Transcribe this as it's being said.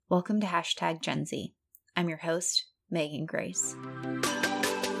Welcome to Gen Z. I'm your host, Megan Grace.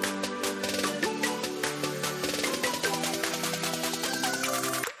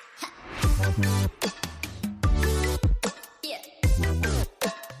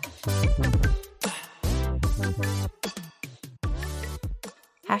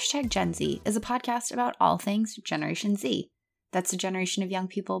 Gen Z is a podcast about all things Generation Z. That's a generation of young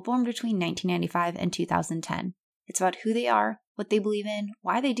people born between 1995 and 2010. It's about who they are, what they believe in,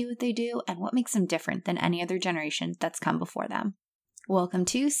 why they do what they do, and what makes them different than any other generation that's come before them. Welcome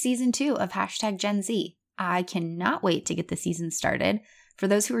to Season 2 of Gen Z. I cannot wait to get the season started. For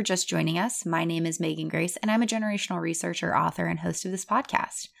those who are just joining us, my name is Megan Grace, and I'm a generational researcher, author, and host of this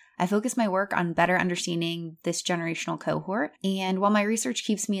podcast. I focus my work on better understanding this generational cohort, and while my research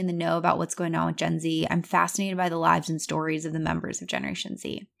keeps me in the know about what's going on with Gen Z, I'm fascinated by the lives and stories of the members of Generation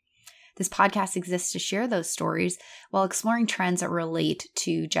Z. This podcast exists to share those stories while exploring trends that relate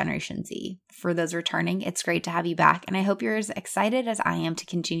to Generation Z. For those returning, it's great to have you back, and I hope you're as excited as I am to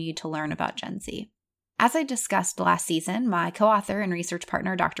continue to learn about Gen Z. As I discussed last season, my co-author and research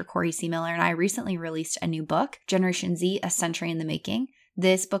partner, Dr. Corey C. Miller, and I recently released a new book, Generation Z, A Century in the Making.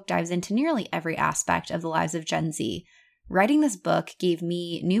 This book dives into nearly every aspect of the lives of Gen Z. Writing this book gave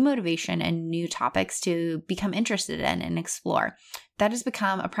me new motivation and new topics to become interested in and explore. That has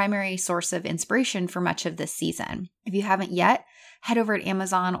become a primary source of inspiration for much of this season. If you haven't yet, head over to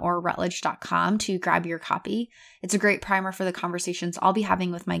Amazon or Routledge.com to grab your copy. It's a great primer for the conversations I'll be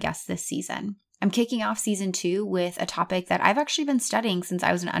having with my guests this season. I'm kicking off Season 2 with a topic that I've actually been studying since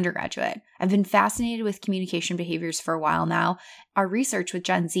I was an undergraduate. I've been fascinated with communication behaviors for a while now. Our research with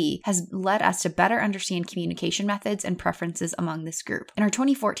Gen Z has led us to better understand communication methods and preferences among this group. In our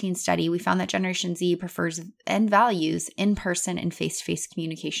 2014 study, we found that Generation Z prefers and values in-person and face-to-face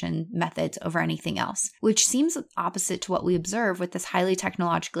communication methods over anything else, which seems opposite to what we observe with this highly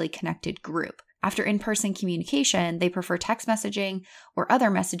technologically connected group. After in-person communication, they prefer text messaging or other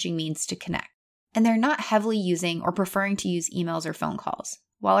messaging means to connect. And they're not heavily using or preferring to use emails or phone calls.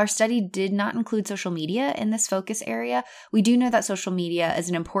 While our study did not include social media in this focus area, we do know that social media is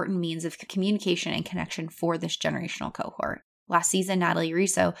an important means of communication and connection for this generational cohort. Last season, Natalie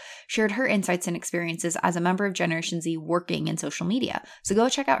Riso shared her insights and experiences as a member of Generation Z working in social media. So go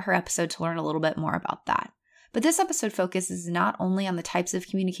check out her episode to learn a little bit more about that. But this episode focuses not only on the types of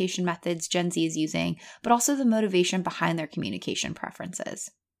communication methods Gen Z is using, but also the motivation behind their communication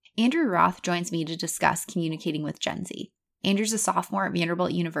preferences. Andrew Roth joins me to discuss communicating with Gen Z. Andrew's a sophomore at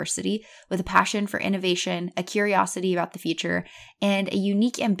Vanderbilt University with a passion for innovation, a curiosity about the future, and a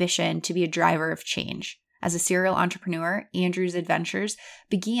unique ambition to be a driver of change. As a serial entrepreneur, Andrew's adventures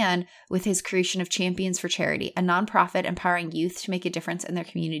began with his creation of Champions for Charity, a nonprofit empowering youth to make a difference in their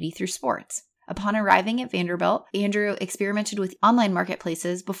community through sports. Upon arriving at Vanderbilt, Andrew experimented with online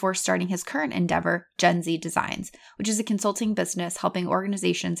marketplaces before starting his current endeavor, Gen Z Designs, which is a consulting business helping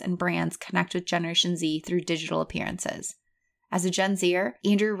organizations and brands connect with Generation Z through digital appearances. As a Gen Zer,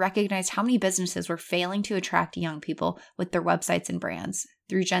 Andrew recognized how many businesses were failing to attract young people with their websites and brands.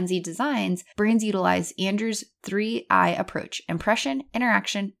 Through Gen Z Designs, brands utilize Andrew's 3I approach: impression,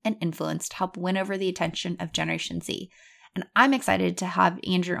 interaction, and influence to help win over the attention of Generation Z. And I'm excited to have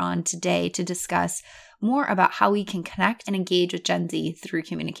Andrew on today to discuss more about how we can connect and engage with Gen Z through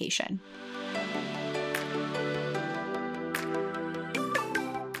communication.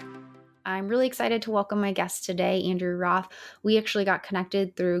 I'm really excited to welcome my guest today, Andrew Roth. We actually got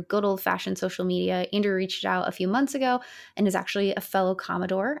connected through good old-fashioned social media. Andrew reached out a few months ago and is actually a fellow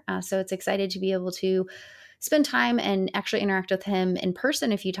Commodore. So it's excited to be able to spend time and actually interact with him in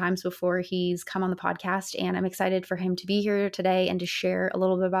person a few times before he's come on the podcast. And I'm excited for him to be here today and to share a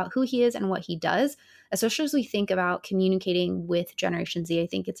little bit about who he is and what he does, especially as we think about communicating with Generation Z. I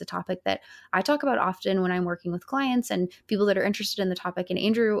think it's a topic that I talk about often when I'm working with clients and people that are interested in the topic. And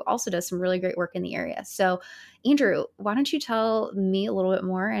Andrew also does some really great work in the area. So Andrew, why don't you tell me a little bit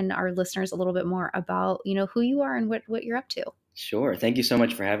more and our listeners a little bit more about, who you are and what you're up to? Sure. Thank you so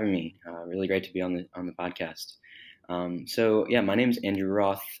much for having me. Really great to be on the podcast. My name is Andrew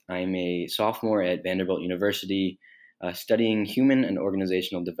Roth. I'm a sophomore at Vanderbilt University, studying human and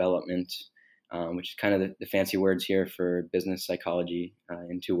organizational development, which is kind of the fancy words here for business psychology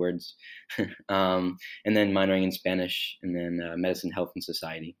in 2 words, and then minoring in Spanish, and then medicine, health, and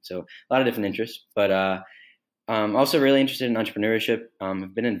society. So a lot of different interests, but I'm also really interested in entrepreneurship.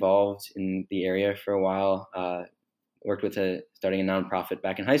 I've been involved in the area for a while. Worked with starting a nonprofit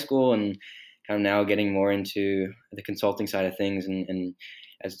back in high school, and kind of now getting more into the consulting side of things. And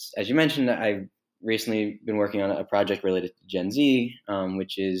as you mentioned, I've recently been working on a project related to Gen Z,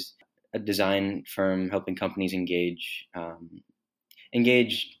 which is a design firm helping companies engage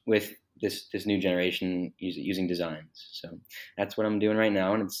engage with this new generation using designs. So that's what I'm doing right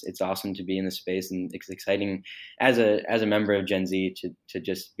now, and it's awesome to be in this space, and it's exciting as a member of Gen Z to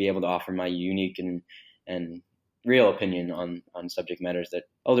just be able to offer my unique and real opinion on subject matters that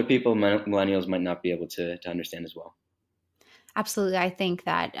older people, millennials, might not be able to understand as well. Absolutely. I think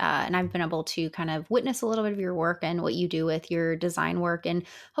that, and I've been able to kind of witness a little bit of your work and what you do with your design work and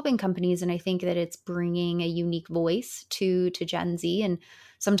helping companies. And I think that it's bringing a unique voice to Gen Z. And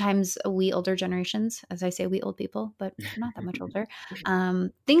sometimes we older generations, as I say, we old people, but we're not that much older,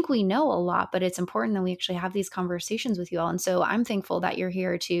 think we know a lot, but it's important that we actually have these conversations with you all. And so I'm thankful that you're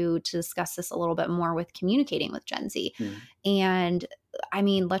here to discuss this a little bit more with communicating with Gen Z. And I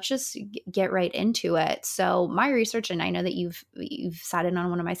mean, let's just get right into it. So my research, and I know that you've sat in on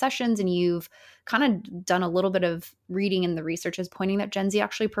one of my sessions and you've kind of done a little bit of reading, and the research is pointing that Gen Z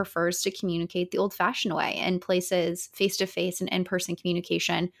actually prefers to communicate the old fashioned way and places face-to-face and in-person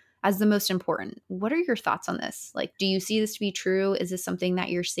communication as the most important. What are your thoughts on this? Like, do you see this to be true? Is this something that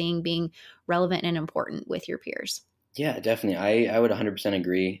you're seeing being relevant and important with your peers? Yeah, definitely. I would 100%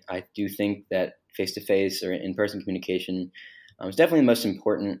 agree. I do think that face-to-face or in-person communication is definitely the most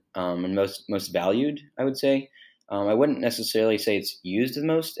important and most valued, I would say. I wouldn't necessarily say it's used the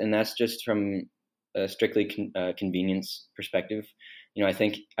most, and that's just from a strictly convenience perspective. I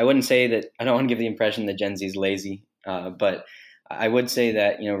think I wouldn't say that. I don't want to give the impression that Gen Z is lazy, but I would say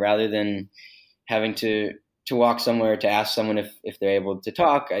that rather than having to walk somewhere to ask someone if they're able to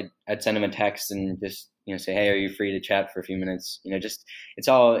talk, I'd send them a text and just say, hey, are you free to chat for a few minutes? Just it's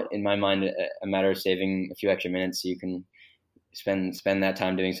all in my mind a matter of saving a few extra minutes so you can spend that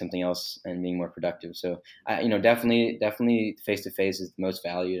time doing something else and being more productive. So definitely face to face is the most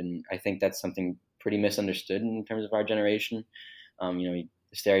valued, and I think that's something pretty misunderstood in terms of our generation. The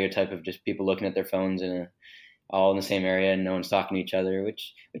stereotype of just people looking at their phones all in the same area and no one's talking to each other,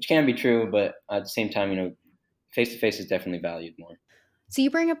 which can be true, but at the same time, face to face is definitely valued more. So you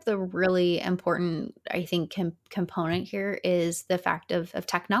bring up the really important, I think, component here is the fact of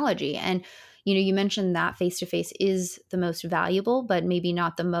technology. And, you mentioned that face-to-face is the most valuable, but maybe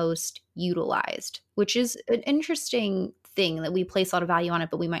not the most utilized, which is an interesting thing that we place a lot of value on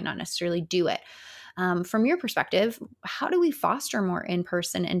it, but we might not necessarily do it. From your perspective, how do we foster more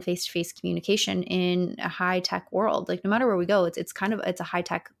in-person and face-to-face communication in a high-tech world? Like, no matter where we go, it's a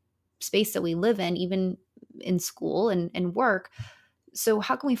high-tech space that we live in, even in school and work. So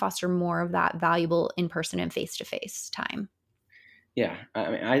how can we foster more of that valuable in-person and face-to-face time? Yeah,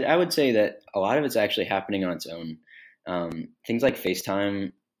 I mean, I would say that a lot of it's actually happening on its own. Things like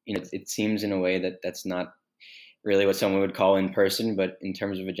FaceTime, it seems in a way that that's not really what someone would call in person, but in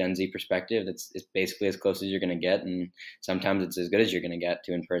terms of a Gen Z perspective, it's basically as close as you're going to get, and sometimes it's as good as you're going to get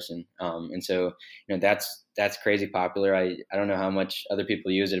to in person. And so, that's crazy popular. I don't know how much other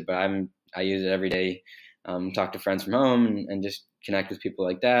people use it, but I use it every day. Talk to friends from home and just connect with people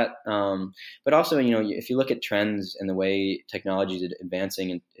like that. But also, if you look at trends and the way technology is advancing,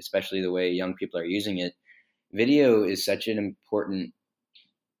 and especially the way young people are using it, video is such an important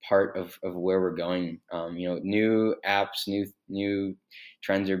part of where we're going. New apps, new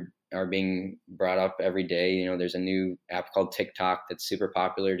trends are being brought up every day. There's a new app called TikTok that's super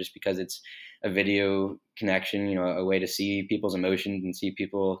popular just because it's a video connection, a way to see people's emotions and see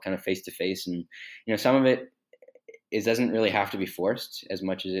people kind of face to face. And, some of it doesn't really have to be forced as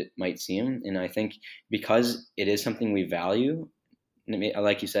much as it might seem. And I think because it is something we value,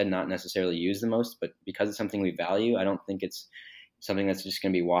 like you said, not necessarily use the most, but because it's something we value, I don't think it's something that's just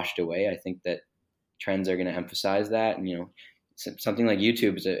going to be washed away. I think that trends are going to emphasize that. And, something like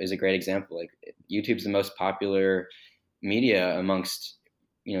YouTube is a great example. Like YouTube's the most popular media amongst,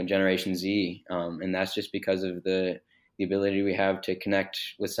 Generation Z. And that's just because of the ability we have to connect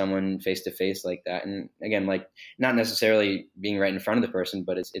with someone face to face like that. And again, like not necessarily being right in front of the person,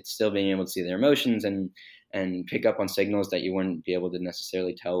 but it's still being able to see their emotions and pick up on signals that you wouldn't be able to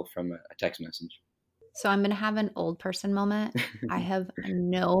necessarily tell from a text message. So I'm going to have an old person moment. I have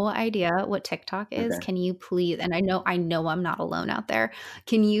no idea what TikTok is. Okay. Can you please, and I know I'm not alone out there.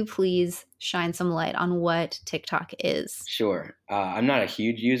 Can you please shine some light on what TikTok is? Sure. I'm not a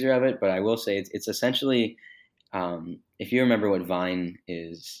huge user of it, but I will say it's essentially, if you remember what Vine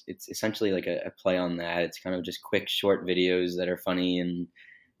is, it's essentially like a play on that. It's kind of just quick, short videos that are funny and,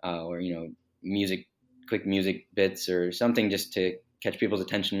 or, quick music bits or something just to catch people's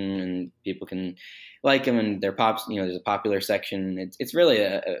attention, and people can like them, and they're pops. There's a popular section. It's really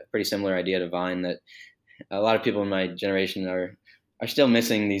a pretty similar idea to Vine that a lot of people in my generation are still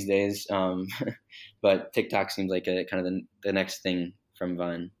missing these days. But TikTok seems like a kind of the next thing from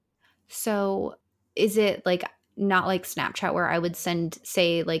Vine. So is it like not like Snapchat where I would send,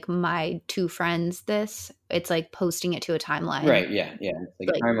 say, like my two friends this. It's like posting it to a timeline. Right. Yeah. Yeah. It's like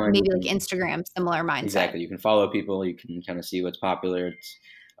Like a timeline. maybe like Instagram, similar mindset. Exactly. You can follow people. You can kind of see what's popular. It's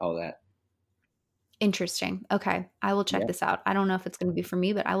all that. Interesting. Okay. I will check Yeah. this out. I don't know if it's going to be for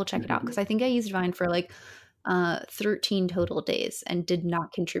me, but I will check it out because I think I used Vine for like 13 total days and did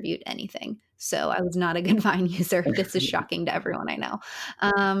not contribute anything. So I was not a good Vine user. This is shocking to everyone I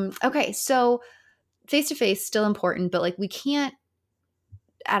know. Okay. So face to face, still important, but like we can't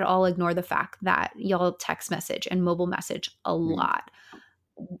at all ignore the fact that y'all text message and mobile message a Mhm. lot.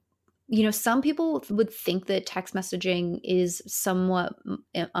 Some people would think that text messaging is somewhat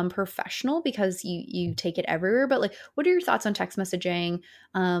unprofessional because you take it everywhere. But like, what are your thoughts on text messaging?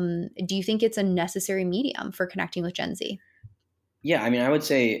 Do you think it's a necessary medium for connecting with Gen Z? Yeah. I mean, I would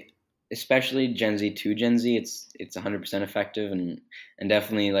say, especially Gen Z to Gen Z, it's 100% effective, and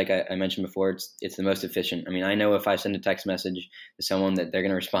definitely, like I mentioned before, it's the most efficient. I mean, I know if I send a text message to someone that they're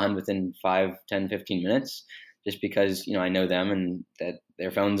going to respond within 5, 10, 15 minutes, just because I know them and that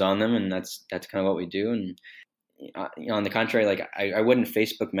their phone's on them, and that's kind of what we do. And on the contrary, like I wouldn't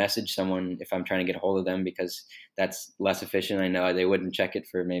Facebook message someone if I'm trying to get a hold of them, because that's less efficient. I know they wouldn't check it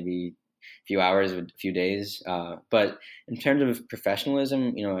for maybe a few hours, a few days. But in terms of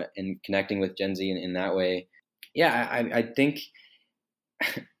professionalism, and connecting with Gen Z in that way, yeah, I think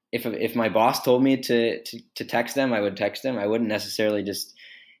if my boss told me to text them, I would text them. I wouldn't necessarily just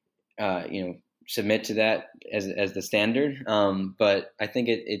submit to that as the standard. But I think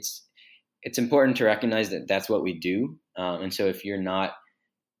it's important to recognize that that's what we do. And so if you're not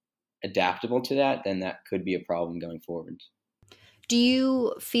adaptable to that, then that could be a problem going forward. Do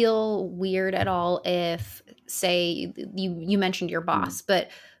you feel weird at all if, say, you mentioned your Mm. boss,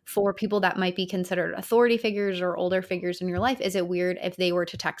 but for people that might be considered authority figures or older figures in your life, is it weird if they were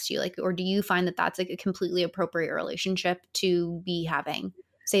to text you? Like, or do you find that that's like a completely appropriate relationship to be having?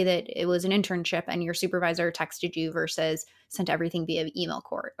 Say that it was an internship and your supervisor texted you versus sent everything via email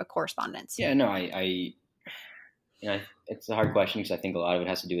correspondence. Yeah, no, it's a hard question because I think a lot of it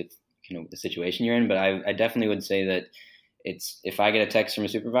has to do with the situation you're in. But I definitely would say that if I get a text from a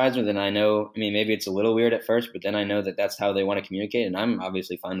supervisor, then I know. I mean, maybe it's a little weird at first, but then I know that that's how they want to communicate, and I'm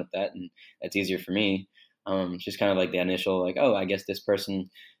obviously fine with that, and that's easier for me. It's just kind of like the initial, like, oh, I guess this person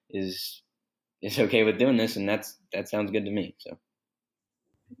is okay with doing this, and that sounds good to me.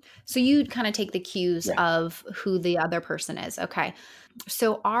 So you'd kind of take the cues Yeah. of who the other person is. Okay.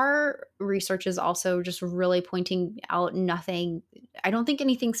 So our research is also just really pointing out nothing, I don't think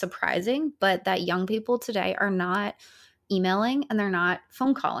anything surprising, but that young people today are not emailing and they're not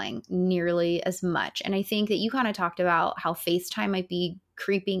phone calling nearly as much. And I think that you kind of talked about how FaceTime might be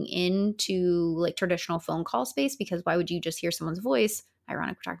creeping into like traditional phone call space, because why would you just hear someone's voice?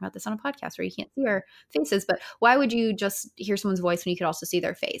 Ironic, we're talking about this on a podcast where you can't see our faces, but why would you just hear someone's voice when you could also see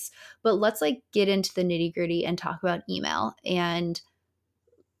their face? But let's like get into the nitty gritty and talk about email and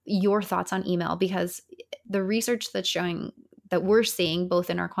your thoughts on email, because the research that's showing that we're seeing both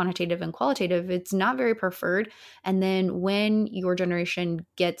in our quantitative and qualitative, it's not very preferred. And then when your generation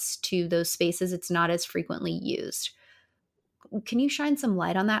gets to those spaces, it's not as frequently used. Can you shine some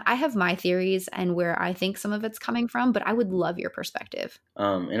light on that? I have my theories and where I think some of it's coming from, but I would love your perspective.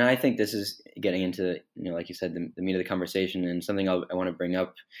 And I think this is getting into, like you said, the meat of the conversation, and something I want to bring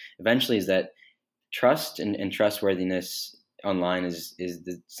up eventually is that trust and trustworthiness online is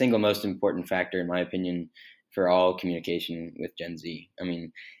the single most important factor, in my opinion, for all communication with Gen Z. I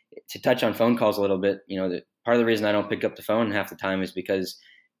mean, to touch on phone calls a little bit, that part of the reason I don't pick up the phone half the time is because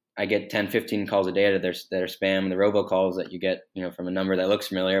I get 10, 15 calls a day that are spam, the robocalls that you get, from a number that looks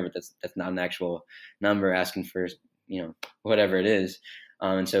familiar, but that's not an actual number asking for, whatever it is.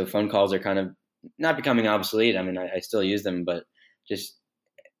 And so phone calls are kind of not becoming obsolete. I mean, I still use them, but just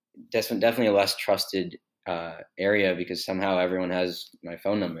definitely a less trusted area, because somehow everyone has my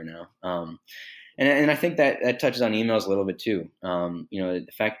phone number now. And I think that touches on emails a little bit too. The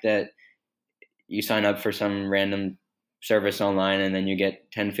fact that you sign up for some random service online and then you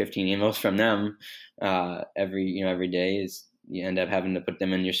get 10, 15 emails from them every day, is you end up having to put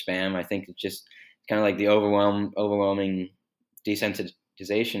them in your spam. I think it's just kind of like the overwhelming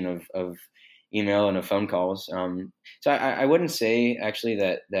desensitization of email and of phone calls. So I wouldn't say actually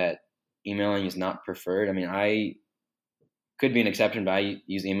that emailing is not preferred. I mean, I could be an exception, but I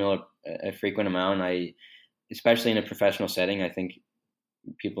use email a frequent amount. Especially in a professional setting, I think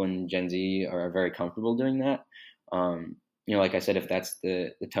people in Gen Z are very comfortable doing that. Like I said, if that's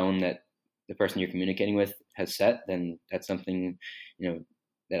the tone that the person you're communicating with has set, then that's something,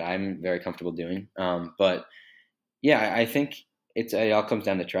 that I'm very comfortable doing. But yeah, I think it all comes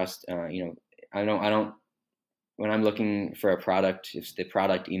down to trust. I don't when I'm looking for a product, if the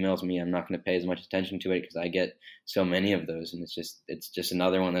product emails me, I'm not going to pay as much attention to it because I get so many of those, and it's just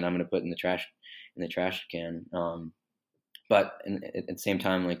another one that I'm going to put in the trash can. But at the same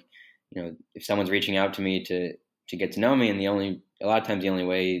time, like, if someone's reaching out to me to get to know me, and a lot of times the only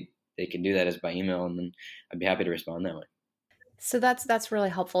way they can do that is by email, and then I'd be happy to respond that way. So that's really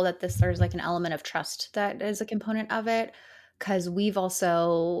helpful that there's like an element of trust that is a component of it, because we've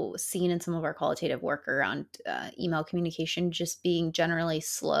also seen in some of our qualitative work around email communication just being generally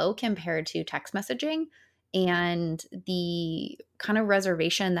slow compared to text messaging, and the kind of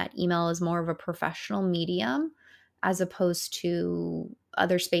reservation that email is more of a professional medium as opposed to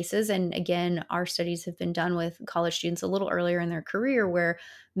other spaces. And again, our studies have been done with college students a little earlier in their career where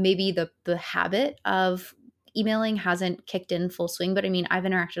maybe the habit of emailing hasn't kicked in full swing. But I mean, I've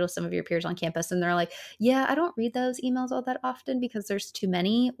interacted with some of your peers on campus and they're like, yeah, I don't read those emails all that often because there's too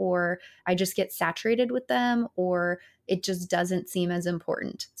many, or I just get saturated with them, or it just doesn't seem as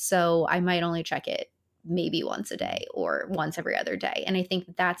important. So I might only check it maybe once a day or once every other day. And I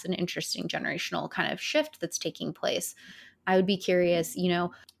think that's an interesting generational kind of shift that's taking place. I would be curious,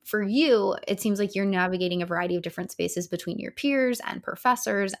 for you, it seems like you're navigating a variety of different spaces between your peers and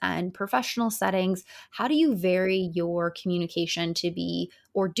professors and professional settings. How do you vary your communication to be,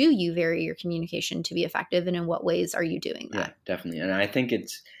 or do you vary your communication to be effective? And in what ways are you doing that? Yeah, definitely. And I think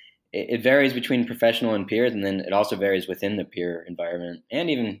it varies between professional and peers, and then it also varies within the peer environment and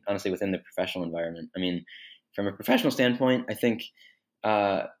even honestly within the professional environment. I mean, from a professional standpoint, I think,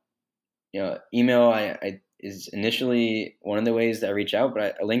 email is initially one of the ways that I reach out,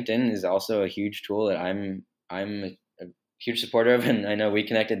 but LinkedIn is also a huge tool that I'm a huge supporter of, and I know we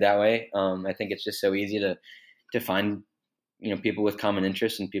connected that way. I think it's just so easy to find people with common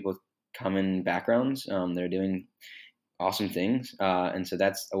interests and people with common backgrounds. They're doing awesome things, and so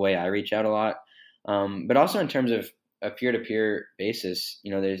that's a way I reach out a lot. But also in terms of a peer-to-peer basis,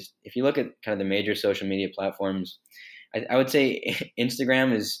 if you look at kind of the major social media platforms, I would say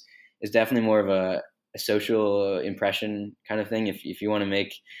Instagram is definitely more of a social impression kind of thing. If you want to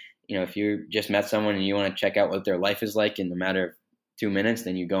make, if you just met someone and you want to check out what their life is like in a matter of 2 minutes,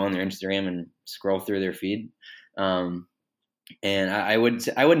 then you go on their Instagram and scroll through their feed. And I wouldn't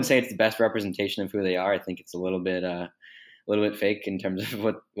say it's the best representation of who they are. I think it's a little bit fake in terms of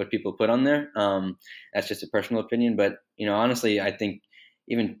what people put on there. That's just a personal opinion, but honestly, I think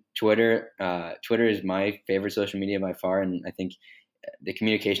even Twitter is my favorite social media by far, and I think the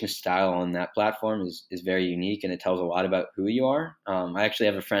communication style on that platform is very unique, and it tells a lot about who you are. I actually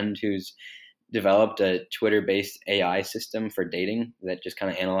have a friend who's developed a Twitter-based AI system for dating that just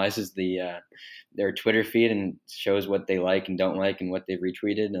kind of analyzes their Twitter feed and shows what they like and don't like and what they've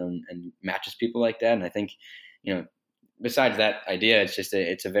retweeted, and matches people like that. And I think, besides that idea,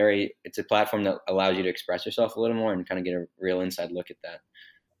 it's a platform that allows you to express yourself a little more and kind of get a real inside look at that.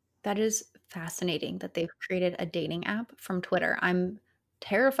 That is fascinating that they've created a dating app from Twitter. I'm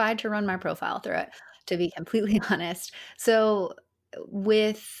terrified to run my profile through it, to be completely honest. So,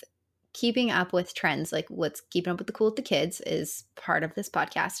 with keeping up with trends, like what's keeping up with the cool with the kids is part of this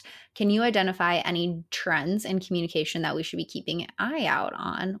podcast. Can you identify any trends in communication that we should be keeping an eye out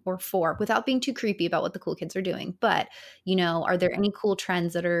on or for, without being too creepy about what the cool kids are doing? But, are there any cool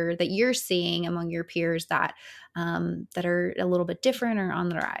trends that you're seeing among your peers that are a little bit different or on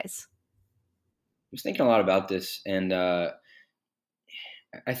the rise? I was thinking a lot about this, and I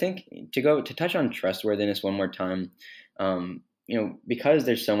think to touch on trustworthiness one more time, because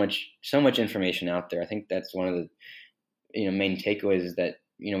there's so much information out there. I think that's one of the main takeaways is that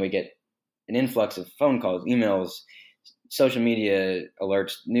we get an influx of phone calls, emails, social media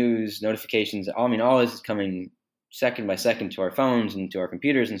alerts, news notifications. All this is coming second by second to our phones and to our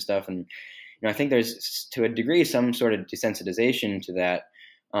computers and stuff. And I think there's to a degree some sort of desensitization to that.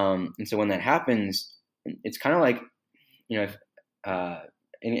 And so when that happens, it's kind of like if,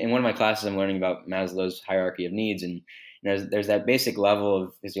 in one of my classes, I'm learning about Maslow's hierarchy of needs, and there's that basic level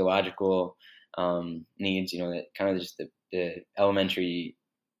of physiological needs, that kind of just the elementary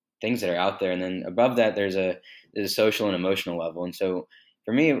things that are out there, and then above that, there's a social and emotional level. And so,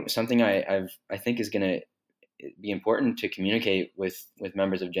 for me, something I think is going to be important to communicate with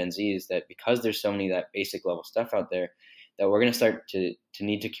members of Gen Z is that because there's so many of that basic level stuff out there, that we're going to start to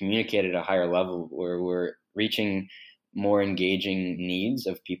need to communicate at a higher level where we're reaching more engaging needs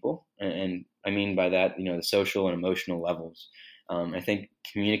of people. And I mean by that, the social and emotional levels. I think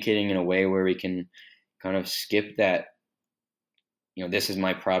communicating in a way where we can kind of skip that, this is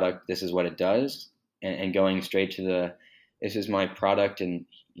my product, this is what it does, and going straight to this is my product, and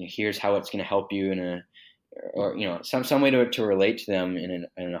here's how it's going to help you some way to relate to them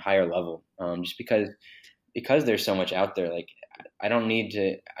in a higher level. Just because because there's so much out there, like I don't need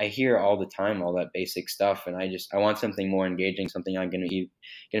to. I hear all the time all that basic stuff, and I want something more engaging, something I'm going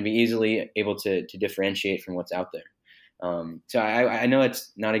to be easily able to differentiate from what's out there. So I know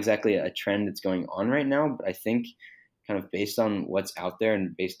it's not exactly a trend that's going on right now, but I think kind of based on what's out there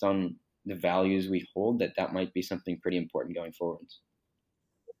and based on the values we hold, that might be something pretty important going forwards.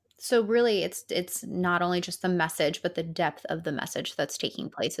 So really it's not only just the message, but the depth of the message that's taking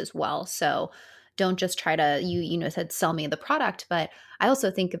place as well. So don't just try to said sell me the product, but I also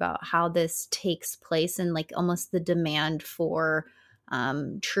think about how this takes place and like almost the demand for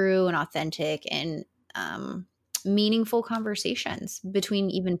true and authentic and meaningful conversations between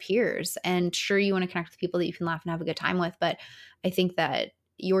even peers. And sure, you want to connect with people that you can laugh and have a good time with, but I think that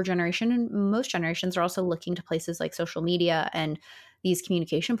your generation and most generations are also looking to places like social media and these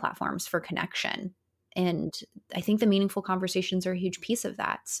communication platforms for connection. And I think the meaningful conversations are a huge piece of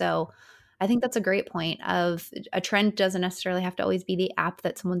that. So I think that's a great point of a trend doesn't necessarily have to always be the app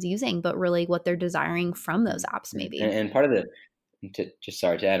that someone's using, but really what they're desiring from those apps maybe. And part of just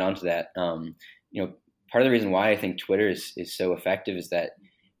sorry to add on to that, part of the reason why I think Twitter is so effective is that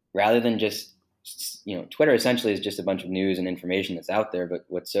rather than just, Twitter essentially is just a bunch of news and information that's out there. But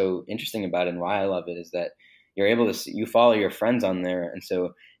what's so interesting about it and why I love it is that you're able to see, you follow your friends on there. And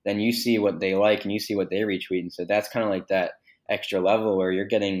so then you see what they like and you see what they retweet. And so that's kind of like that extra level where you're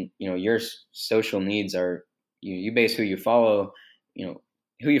getting, your social needs are, you base who you follow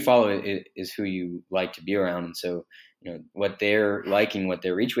is who you like to be around. And so, what they're liking, what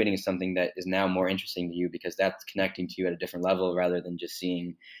they're retweeting is something that is now more interesting to you because that's connecting to you at a different level rather than just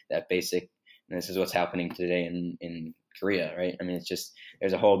seeing that basic, and this is what's happening today in Korea, right? I mean, it's just,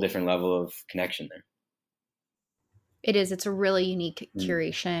 there's a whole different level of connection there. It is. It's a really unique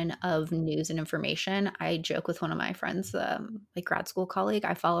curation of news and information. I joke with one of my friends, like grad school colleague.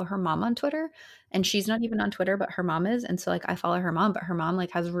 I follow her mom on Twitter, and she's not even on Twitter, but her mom is. And so, like, I follow her mom, but her mom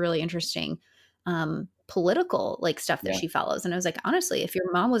like has really interesting political like stuff that Yeah. she follows. And I was like, honestly, if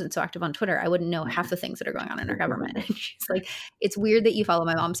your mom wasn't so active on Twitter, I wouldn't know half the things that are going on in our government. And she's like, it's weird that you follow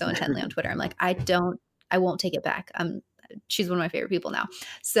my mom so intently on Twitter. I'm like, I won't take it back. She's one of my favorite people now.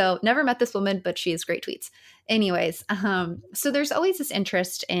 So never met this woman, but she has great tweets. Anyways, so there's always this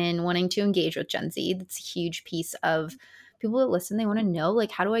interest in wanting to engage with Gen Z. That's a huge piece of people that listen. They want to know,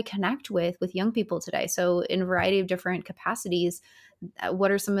 like, how do I connect with young people today? So in a variety of different capacities, what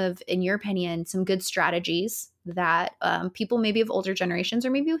are some of, in your opinion, some good strategies that people maybe of older generations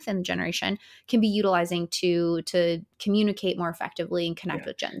or maybe within the generation can be utilizing to communicate more effectively and connect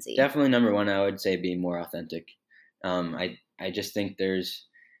with Gen Z? Definitely number one, I would say be more authentic. I just think there's,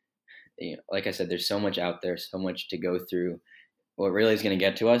 like I said, there's so much out there, so much to go through. What really is going to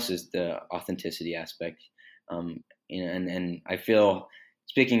get to us is the authenticity aspect. And I feel,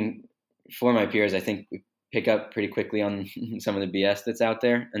 speaking for my peers, I think we pick up pretty quickly on some of the BS that's out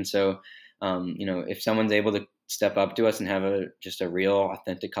there. And so, if someone's able to step up to us and have just a real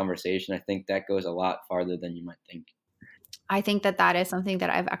authentic conversation, I think that goes a lot farther than you might think. I think that is something that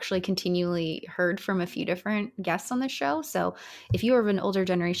I've actually continually heard from a few different guests on this show. So if you are of an older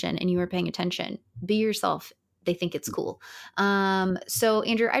generation and you are paying attention, be yourself. They think it's cool. So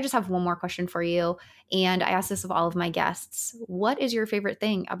Andrew, I just have one more question for you. And I ask this of all of my guests. What is your favorite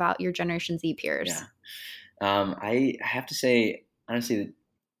thing about your Generation Z peers? Yeah. I have to say, honestly, that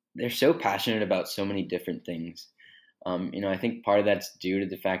they're so passionate about so many different things. I think part of that's due to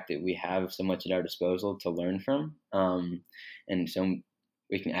the fact that we have so much at our disposal to learn from, and so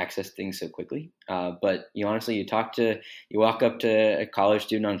we can access things so quickly. But honestly, you walk up to a college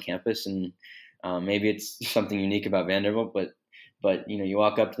student on campus, and maybe it's something unique about Vanderbilt, but you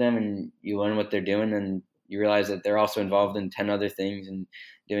walk up to them and you learn what they're doing, and you realize that they're also involved in 10 other things and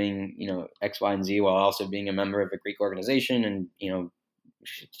doing X, Y, and Z while also being a member of a Greek organization, and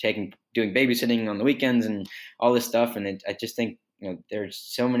doing babysitting on the weekends and all this stuff. And I just think there's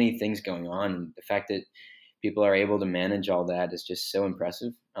so many things going on, and the fact that people are able to manage all that is just so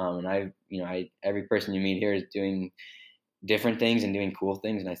impressive. And every person you meet here is doing different things and doing cool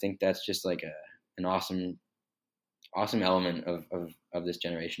things, and I think that's just like an awesome element of this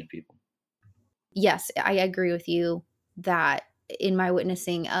generation of people. Yes, I agree with you that in my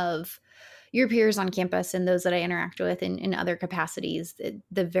witnessing of your peers on campus and those that I interact with in other capacities,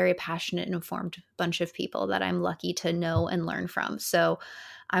 the very passionate and informed bunch of people that I'm lucky to know and learn from. So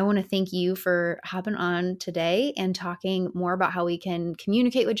I want to thank you for hopping on today and talking more about how we can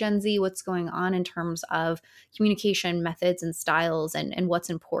communicate with Gen Z, what's going on in terms of communication methods and styles, and what's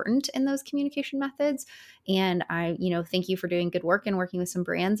important in those communication methods. And I, thank you for doing good work and working with some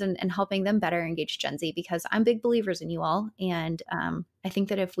brands and helping them better engage Gen Z, because I'm big believers in you all. And I think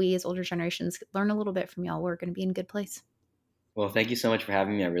that if we as older generations learn a little bit from y'all, we're going to be in a good place. Well, thank you so much for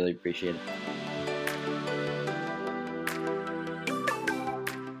having me. I really appreciate it.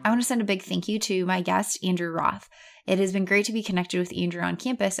 I want to send a big thank you to my guest, Andrew Roth. It has been great to be connected with Andrew on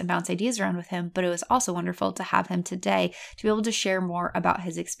campus and bounce ideas around with him, but it was also wonderful to have him today to be able to share more about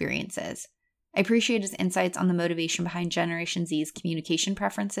his experiences. I appreciate his insights on the motivation behind Generation Z's communication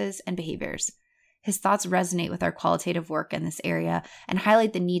preferences and behaviors. His thoughts resonate with our qualitative work in this area and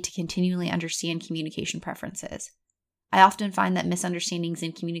highlight the need to continually understand communication preferences. I often find that misunderstandings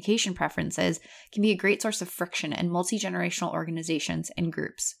in communication preferences can be a great source of friction in multi-generational organizations and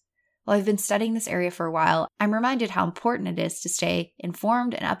groups. While I've been studying this area for a while, I'm reminded how important it is to stay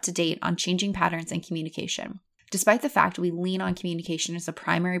informed and up to date on changing patterns in communication. Despite the fact we lean on communication as a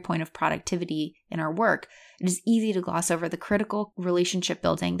primary point of productivity in our work, it is easy to gloss over the critical relationship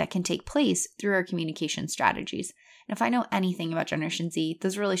building that can take place through our communication strategies. And if I know anything about Generation Z,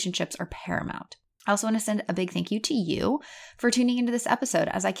 those relationships are paramount. I also want to send a big thank you to you for tuning into this episode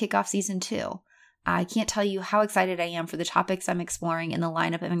as I kick off season 2. I can't tell you how excited I am for the topics I'm exploring in the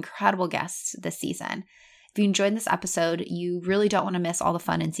lineup of incredible guests this season. If you enjoyed this episode, you really don't want to miss all the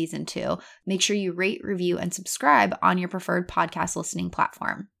fun in season 2. Make sure you rate, review, and subscribe on your preferred podcast listening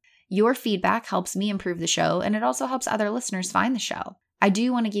platform. Your feedback helps me improve the show, and it also helps other listeners find the show. I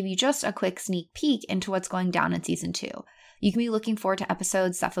do want to give you just a quick sneak peek into what's going down in season 2. You can be looking forward to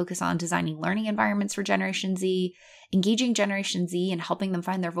episodes that focus on designing learning environments for Generation Z, engaging Generation Z and helping them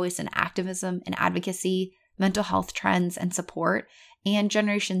find their voice in activism and advocacy, mental health trends and support, and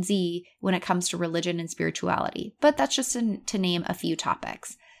Generation Z when it comes to religion and spirituality. But that's just to name a few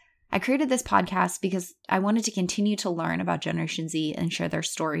topics. I created this podcast because I wanted to continue to learn about Generation Z and share their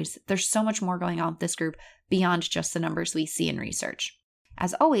stories. There's so much more going on with this group beyond just the numbers we see in research.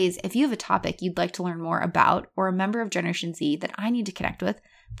 As always, if you have a topic you'd like to learn more about or a member of Generation Z that I need to connect with,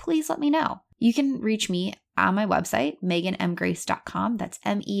 please let me know. You can reach me on my website, meganmgrace.com. That's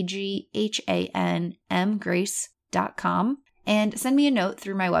MEGHANMgrace.com. And send me a note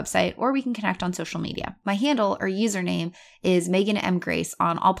through my website, or we can connect on social media. My handle or username is meganmgrace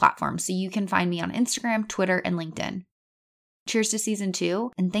on all platforms, so you can find me on Instagram, Twitter, and LinkedIn. Cheers to season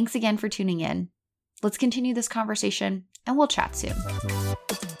 2, and thanks again for tuning in. Let's continue this conversation, and we'll chat soon.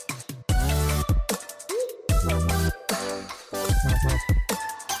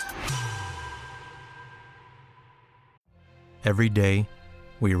 Every day,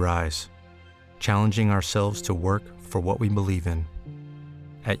 we rise, challenging ourselves to work for what we believe in.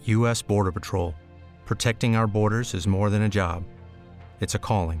 At U.S. Border Patrol, protecting our borders is more than a job. It's a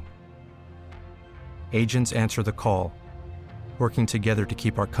calling. Agents answer the call, working together to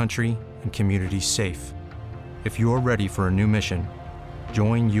keep our country and communities safe. If you're ready for a new mission,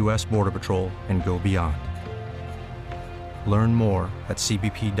 join U.S. Border Patrol and go beyond. Learn more at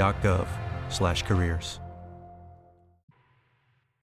cbp.gov/careers.